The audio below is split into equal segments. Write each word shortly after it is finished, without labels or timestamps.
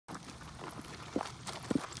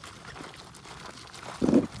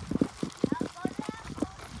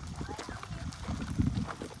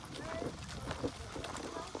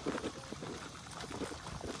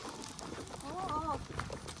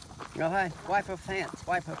Go ahead. Wipe her pants.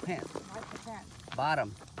 Wipe her pants. Wipe her pants.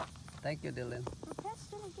 Bottom. Thank you, Dylan. Her pants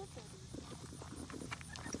didn't get dirty.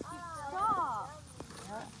 Stop.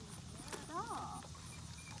 Stop.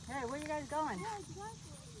 Hey, where you guys going?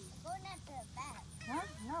 Going at the back. Huh?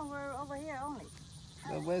 No, we're over here only.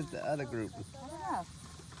 Well, where's the other group? I don't know.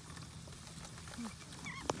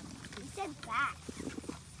 You said back.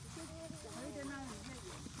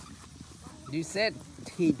 You said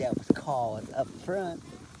he that was called up front.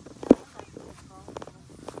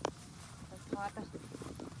 Let's go out to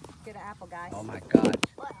get an apple, guys. Oh my God.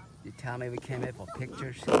 You tell me we came in for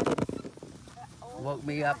pictures? Woke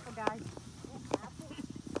me up. Apple, guys.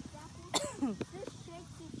 Just shake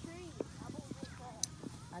the tree.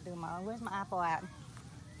 I do my own. Where's my apple at?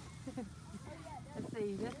 Let's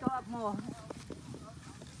see. Let's go up more.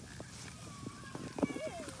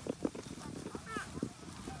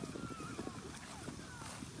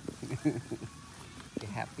 You're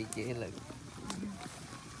happy, Jalen.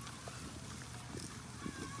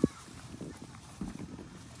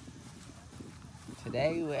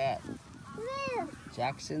 Today we're at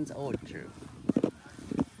Jackson's Orchard.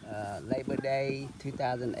 Labor Day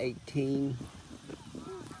 2018.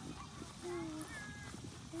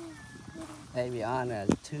 Aviana's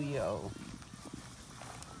 2-year-old.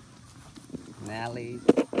 Nallie's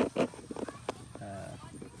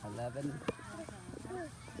 11.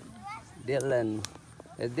 Dylan.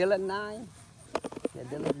 Is Dylan 9? Yeah,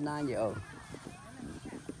 Dylan's 9-year-old.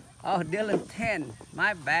 Oh, Dylan's 10.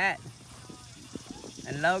 My bad.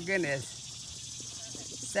 And Logan is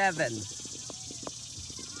 7.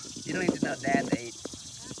 You don't need to know Dad's age.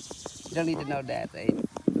 You don't need to know Dad's age.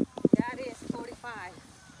 That is 45.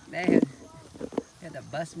 They had to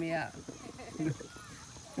bust me out.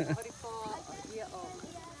 44-year-old.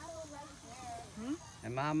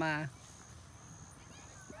 And Mama?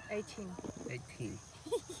 18. 18.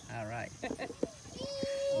 All right.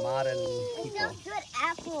 Modern There's people. no good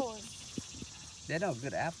apples. They're no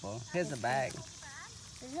good apple. Here's a bag.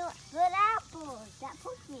 There's no good apples. That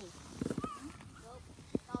poked me.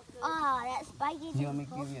 Oh, that spiky You want me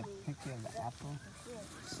to poked give you me. a picture of the apple?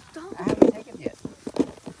 Stop. I haven't taken it yet.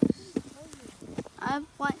 I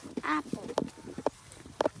want apple.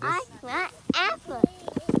 I This, want apple.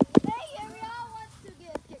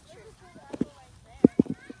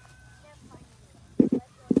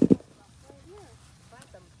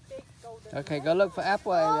 okay, go look for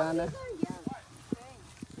apple, Ariana.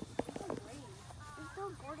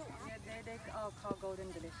 Yeah, they all call golden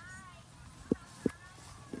delicious.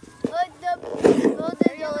 But the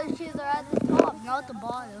golden delicious are at the top, not the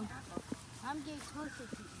bottom. I'm getting closer to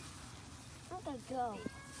you. I'm gonna go.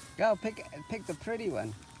 Go pick the pretty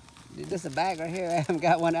one. There's a bag right here. I haven't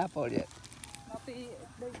got one apple yet.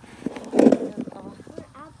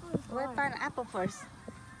 Let's find an apple first.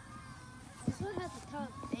 This one has a ton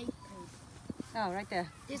of fake poop. Oh, right there.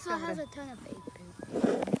 This Let's one go has there. a ton of fake poop.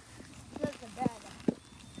 Look at that.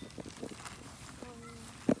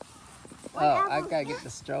 Oh, I gotta get the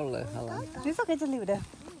stroller. Hold on. It's okay to leave it there.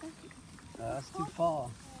 Oh, it's too far.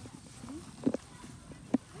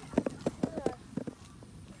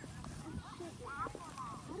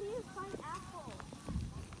 How do you find apples?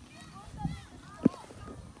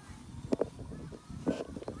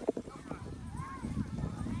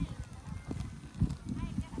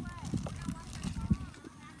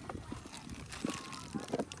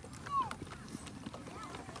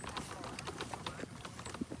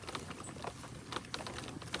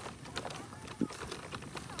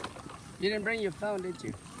 You didn't bring your phone, did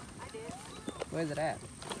you? I did. Where's it at?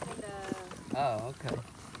 And, Oh, okay.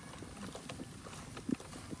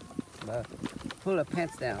 But pull her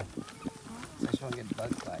pants down. So she won't get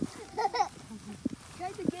bug bites.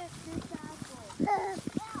 Try to get this apple.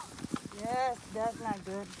 yes, that's not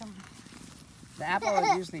good. The apple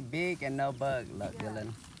is usually big and no bug, look, Yeah.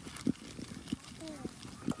 Dylan.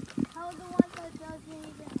 How the one that doesn't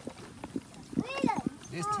even...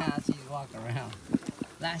 This time she's walking around.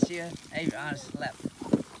 Last year, Aviana slept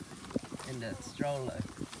in the stroller.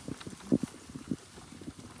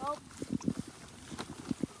 The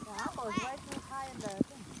apple is way too high in the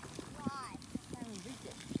thing. Why? Can't even reach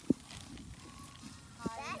it.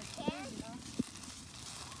 That can?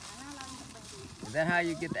 Is that how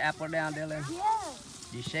you get the apple down, Dylan? Yes.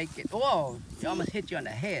 You shake it. Whoa! You almost hit you on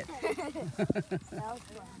the head. That was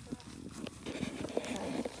fun.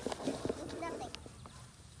 Nothing.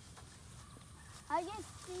 I can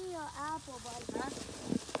see your apple, but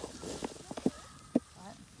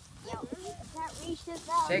Yo, I can't reach this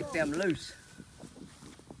out. Shake them loose.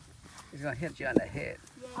 It's gonna hit you on the head.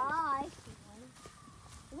 Oh, I see one.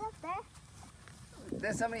 Is that there?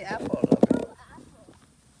 There's so many apples. Look.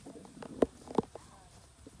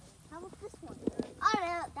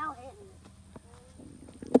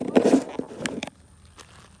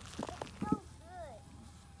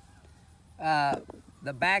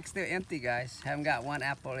 The bag's still empty, guys. Haven't got one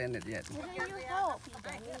apple in it yet. Where do you help?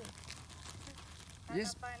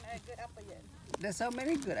 Just, Find a good apple yet. there's so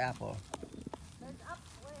many good apples. There's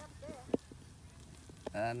way up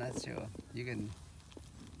there. I'm not sure. You can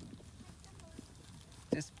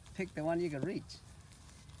just pick the one you can reach.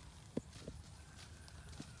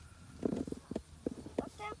 I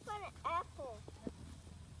can't find an apple.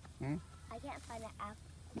 Hmm? I can't find an apple.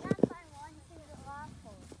 I can't find one single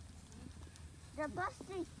apple. The bus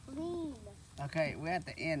is clean. Okay, we're at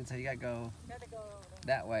the end, so you gotta go Gotta go.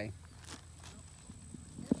 that way.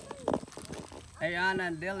 Hey, Anna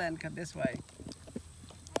and Dylan, come this way.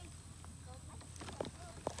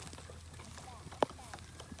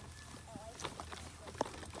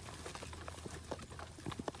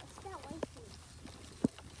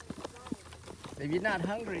 If you're not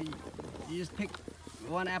hungry, you just pick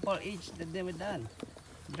one apple each, then we're done.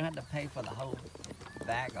 You don't have to pay for the whole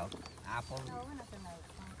bag of apples. No, we're not gonna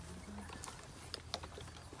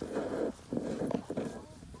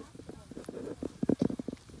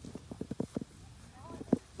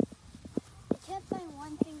I can't find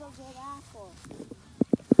one single good apple.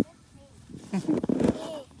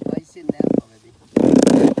 Why you sitting down already?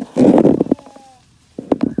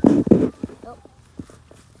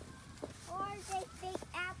 Or they fake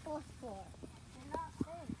apples for? They're not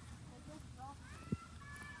fake. They're just rock.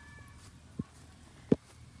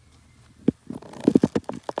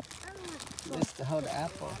 Just to hold the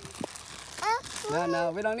apple.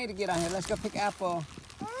 No, we don't need to get on here. Let's go pick apple.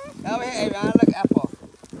 Over here, Aviana, look, apple.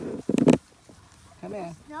 Come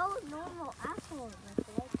here. No normal apples.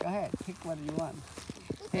 Go ahead, pick what you want.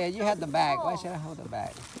 Here, you have the bag. Why should I hold the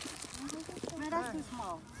bag? No, that's too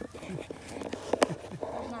small.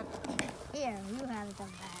 Here, you have the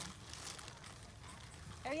bag.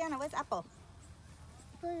 Ariana, where's apple?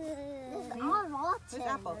 It's all rotten. Where's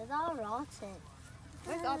apple? It's all rotten.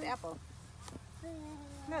 Where's all the apple?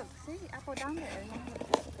 Look, see, apple down there.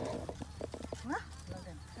 Huh?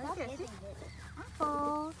 Logan. Stop Look, see? hitting it.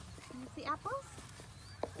 Apple. You see apples?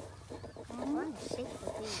 One shake the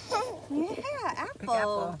thing. Yeah, Pick apple.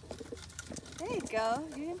 apple. There you go.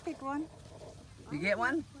 You didn't pick one. You get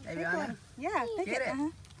one, Pick Aviana? one. Yeah, take Get it. it.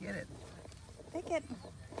 Get it. Take it.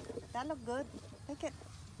 That look good. Take it.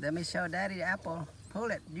 Let me show Daddy the apple.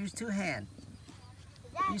 Pull it. Use two hands.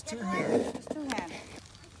 That Use two good hands. Just two hands.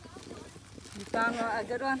 You found a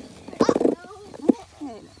good one?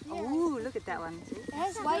 Ooh, look at that one. See? It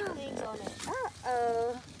has white things on it.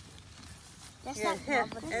 Uh-oh. That's Here, not here.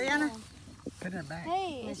 rubber. Ariana, Put it in the bag.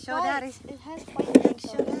 Hey, Let's it's show white. Daddy. It has white things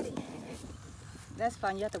show on it. Daddy. That's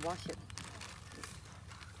fine. You have to wash it.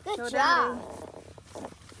 Good Show job.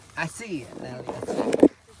 I see it, Nelly. I see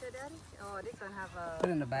it. Show Daddy? Oh, this one have a... Put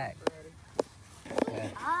it in the bag. Yeah.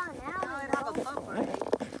 Ah, No, now it have a pump already. a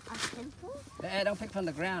pimple? Don't pick from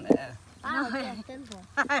the ground. Ah, No. it's a pimple.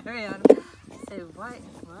 Ariana, say white.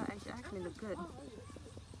 Well, actually look good.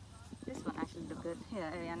 This one actually look good. Here,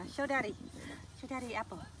 Ariana, show Daddy. Show Daddy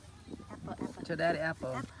apple. Apple, apple. Show Daddy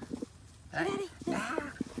apple. Daddy. Ah.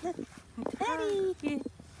 Daddy. Is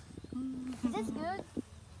this good?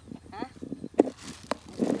 Huh?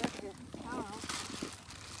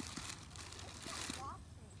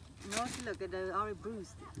 No, see, look, they're already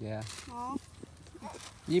bruised. Yeah. Oh.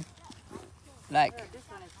 You like This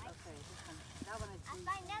one is okay. This one, that one is bruised.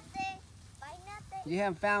 Find nothing. Find nothing. you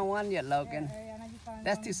haven't found one yet, Logan. Ariana, you found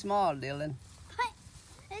That's one? too small, Dylan.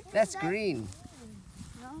 It's That's not- green.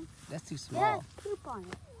 No. That's too There's small. poop on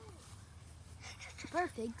it.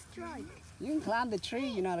 Perfect strike. You can climb the tree.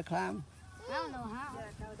 You know how to climb. I don't know how. Yeah,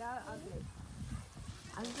 no, that ugly.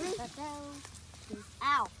 Ugly.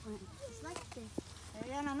 Ow. It's like this.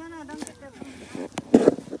 Ariana, no, don't get that.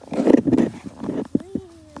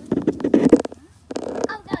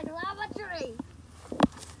 I'm going to lava tree.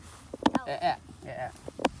 Yeah. Yeah. Yeah.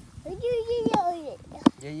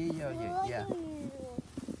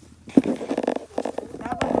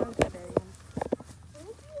 That one looks good, Ariana.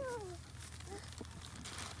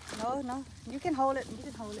 No, you can hold it. You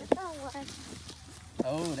can hold it.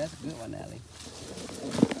 Oh, that's a good one, Ellie.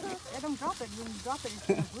 Yeah, don't drop it. When you drop it, it's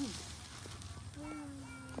gonna bruise.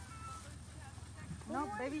 No,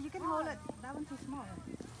 baby, you can hold it. That one's too small.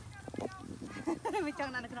 We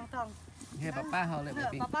chong nang tong. Here, Papa, hold it, No,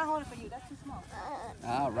 baby. Papa hold it for you. That's too small.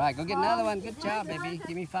 All right, go get another one. Good job, baby.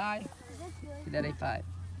 Give me 5. Give Daddy 5.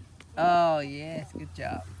 Oh, yes, good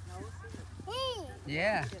job.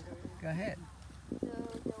 Yeah, go ahead.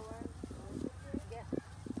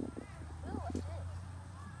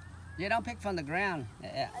 Yeah, don't pick from the ground.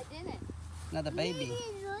 Yeah, I didn't. another baby.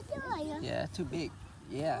 Yeah, too big.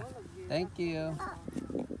 Yeah, thank you.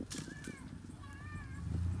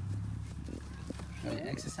 Are you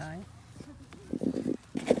exercise?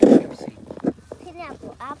 Let me see.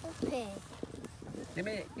 Pineapple, apple, pig.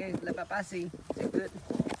 Let Papa see. Is it good?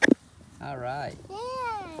 All right. Yay!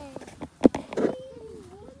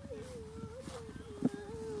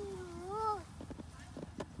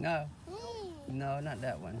 No. No, not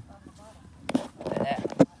that one.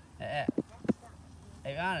 That.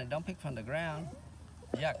 Hey, Anna, don't pick from the ground.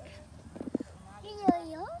 Yuck.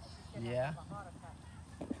 Yeah.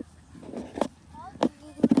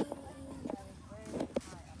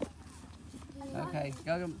 Okay,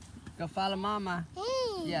 go follow Mama.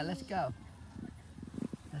 Yeah, let's go.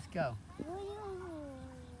 Let's go.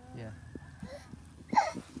 Yeah.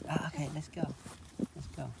 Okay, let's go. Let's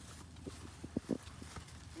go.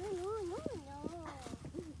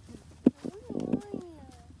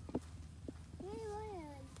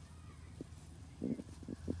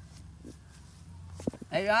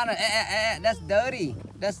 Hey, Anna, that's dirty.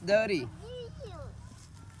 That's dirty.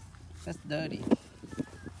 That's dirty.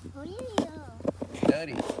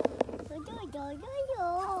 Dirty.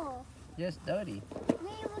 Just dirty.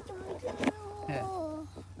 Yeah.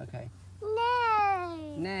 Okay.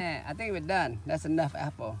 Nah, I think we're done. That's enough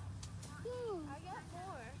apple.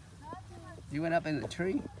 You went up in the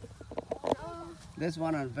tree? This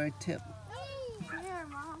one on the very tip. Here,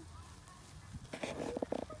 Mom.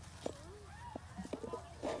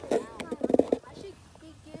 I should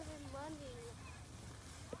be giving money.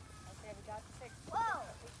 Okay, we got 6. Whoa!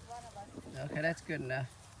 Each one of us. Okay, that's good enough.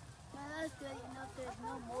 No, that's good enough. There's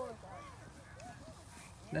no more of that.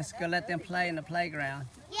 Let's go let them play in the playground.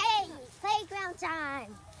 Yay! Playground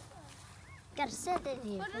time! Gotta sit in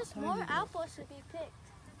here. But there's more apples to be picked.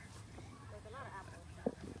 There's a lot of apples.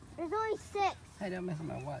 There's only 6. Hey, don't mess with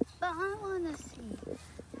my watch. But I wanna see.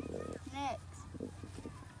 Next.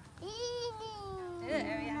 Good,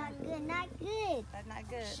 Ariana. Not good, not good. That's not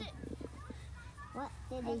good. Shit. What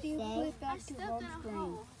did he say? Back to home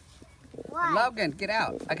screen. Logan, get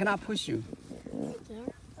out. I cannot push you.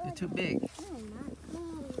 You're too big.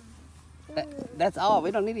 That's all.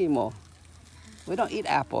 We don't need any more. We don't eat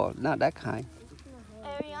apple. Not that kind.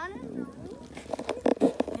 Ariana?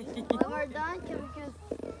 When we're done, can we just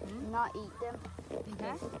not eat them?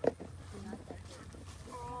 Okay.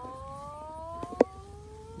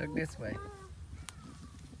 Look this way.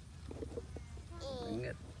 Bring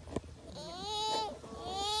it.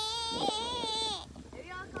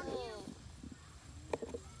 Ariana, come here.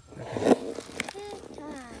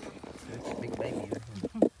 There's a big baby.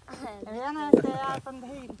 Ariana, stay out from the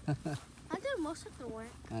heat. I did most of the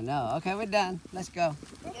work. I know. Okay, we're done. Let's go.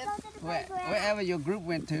 Let's go to the playground. Wherever your group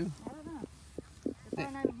went to, I don't know.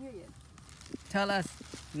 They're not even here yet. tell us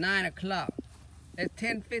 9 o'clock. It's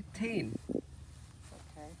 10:15. Okay.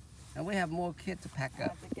 And we have more kids to pack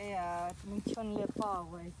up. Mình chun live far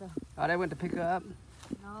away, so Oh, they went to pick her up?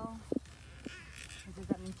 no. Because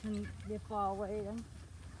that mình chun live far away. Then.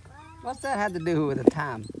 What's that have to do with the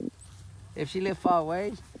time? If she lived far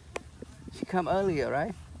away, she come earlier,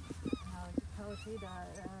 right? No, she told she to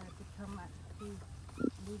come at, she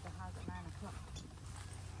leave the house at 9 o'clock.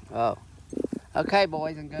 Oh. Okay,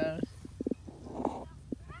 boys and girls.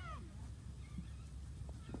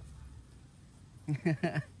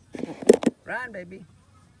 Run, baby.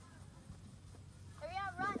 Hurry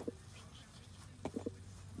up, run.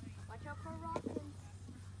 Watch out for rockets.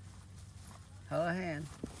 Hold her hand.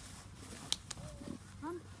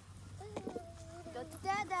 Go to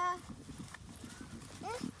Dada.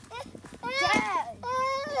 Dad.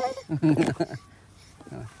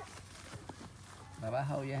 Baba,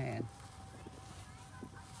 hold your hand.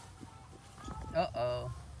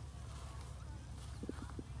 Uh-oh.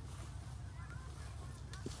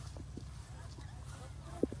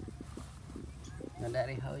 Now,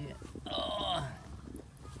 Daddy, hold you. Oh.